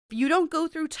you don't go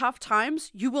through tough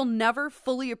times, you will never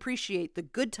fully appreciate the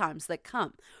good times that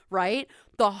come, right?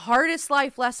 The hardest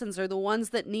life lessons are the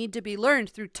ones that need to be learned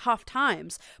through tough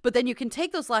times. But then you can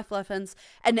take those life lessons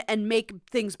and make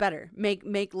things better,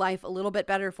 make life a little bit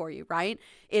better for you, right?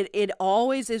 It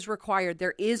always is required.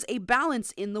 There is a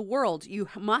balance in the world. You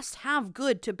must have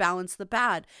good to balance the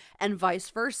bad, and vice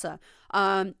versa.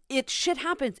 Shit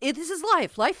happens. This is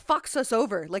life. Life fucks us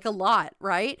over like a lot,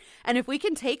 right? And if we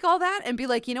can take all that and be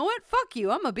like, you know what? Fuck you.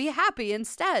 I'm gonna be happy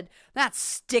instead. That's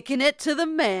sticking it to the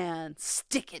man.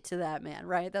 Stick it to that man,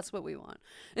 right? That's what we want.